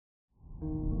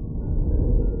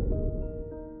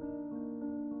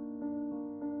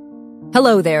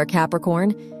Hello there,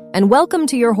 Capricorn, and welcome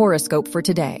to your horoscope for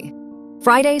today,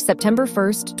 Friday, September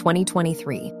 1st,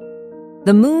 2023.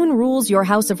 The moon rules your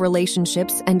house of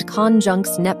relationships and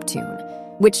conjuncts Neptune,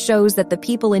 which shows that the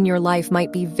people in your life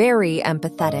might be very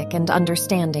empathetic and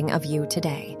understanding of you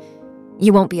today.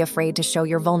 You won't be afraid to show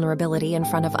your vulnerability in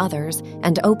front of others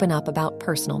and open up about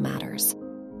personal matters.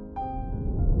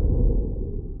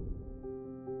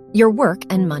 Your work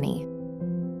and money.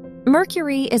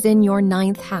 Mercury is in your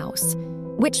 9th house,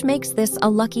 which makes this a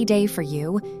lucky day for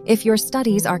you if your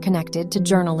studies are connected to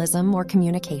journalism or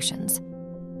communications.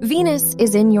 Venus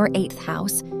is in your 8th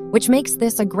house, which makes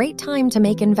this a great time to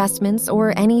make investments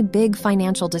or any big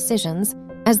financial decisions,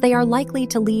 as they are likely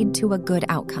to lead to a good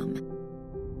outcome.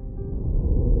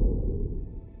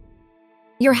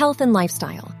 Your health and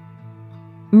lifestyle.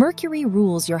 Mercury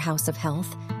rules your house of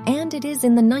health, and it is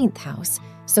in the 9th house,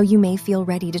 so you may feel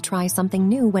ready to try something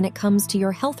new when it comes to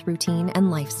your health routine and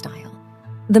lifestyle.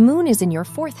 The moon is in your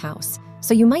 4th house,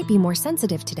 so you might be more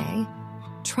sensitive today.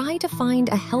 Try to find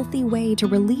a healthy way to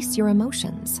release your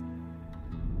emotions.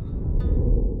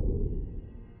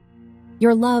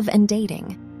 Your love and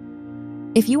dating.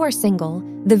 If you are single,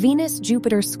 the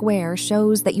Venus-Jupiter square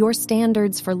shows that your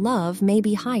standards for love may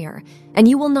be higher, and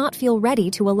you will not feel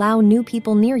ready to allow new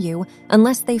people near you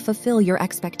unless they fulfill your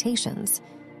expectations.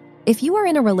 If you are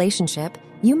in a relationship,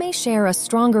 you may share a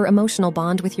stronger emotional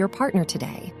bond with your partner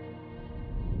today.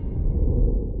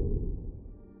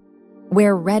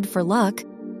 Wear red for luck.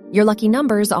 Your lucky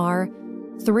numbers are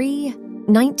 3,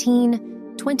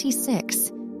 19, 26,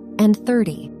 and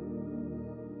 30.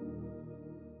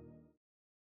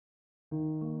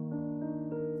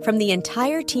 From the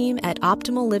entire team at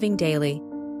Optimal Living Daily,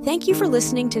 thank you for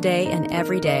listening today and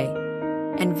every day.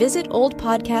 And visit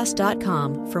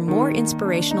oldpodcast.com for more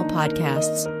inspirational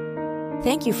podcasts.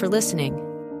 Thank you for listening.